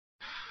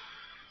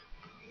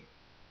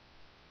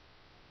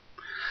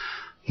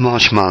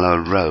Marshmallow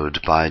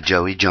Road by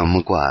Joey John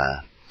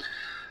Maguire.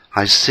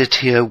 I sit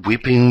here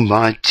weeping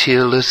my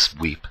tearless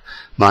weep,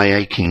 my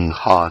aching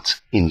heart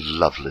in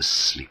loveless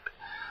sleep,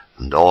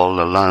 and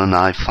all alone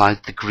I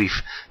fight the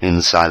grief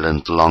in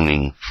silent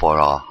longing for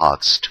our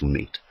hearts to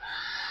meet.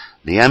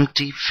 The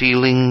empty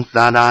feeling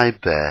that I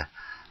bear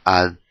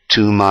add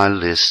to my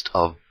list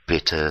of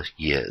bitter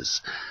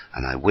years,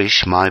 and I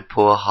wish my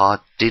poor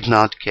heart did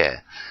not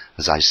care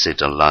as I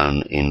sit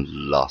alone in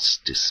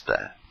lost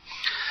despair.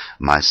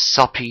 My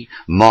soppy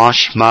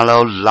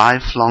marshmallow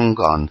life long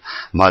gone,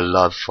 my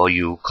love for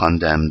you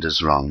condemned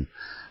as wrong,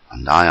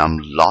 and I am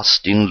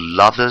lost in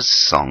lover's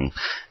song,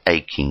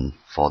 aching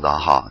for the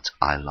heart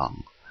I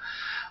long.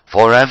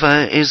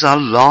 Forever is a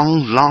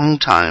long, long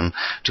time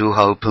to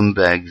hope and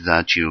beg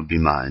that you'll be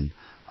mine,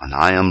 and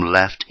I am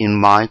left in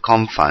my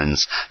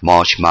confines,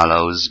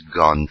 marshmallows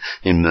gone,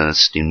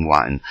 immersed in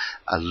wine.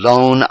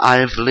 Alone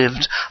I've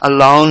lived,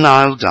 alone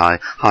I'll die,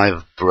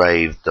 I've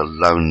braved the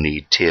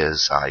lonely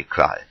tears I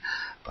cry,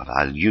 but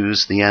I'll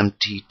use the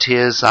empty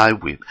tears I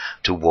weep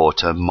to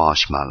water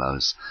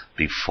marshmallows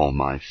before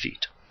my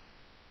feet.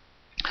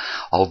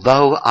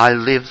 Although I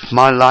live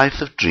my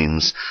life of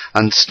dreams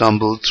and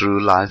stumble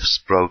through life's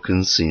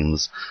broken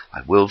seams,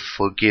 I will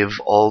forgive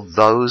all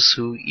those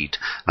who eat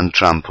and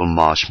trample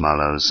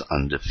marshmallows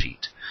under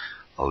feet.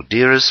 Oh,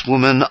 dearest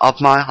woman of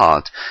my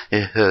heart,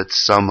 it hurts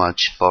so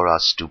much for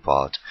us to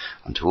part,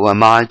 and who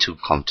am I to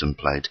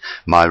contemplate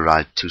my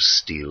right to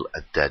steal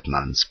a dead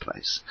man's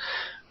place?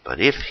 But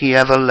if he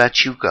ever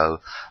lets you go,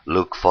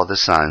 look for the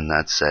sign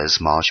that says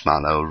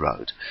Marshmallow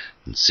Road,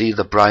 and see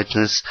the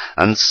brightness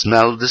and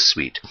smell the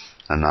sweet,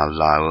 and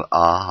allow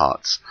our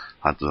hearts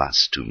at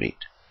last to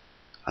meet.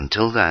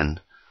 Until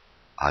then,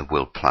 I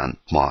will plant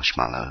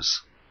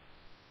marshmallows.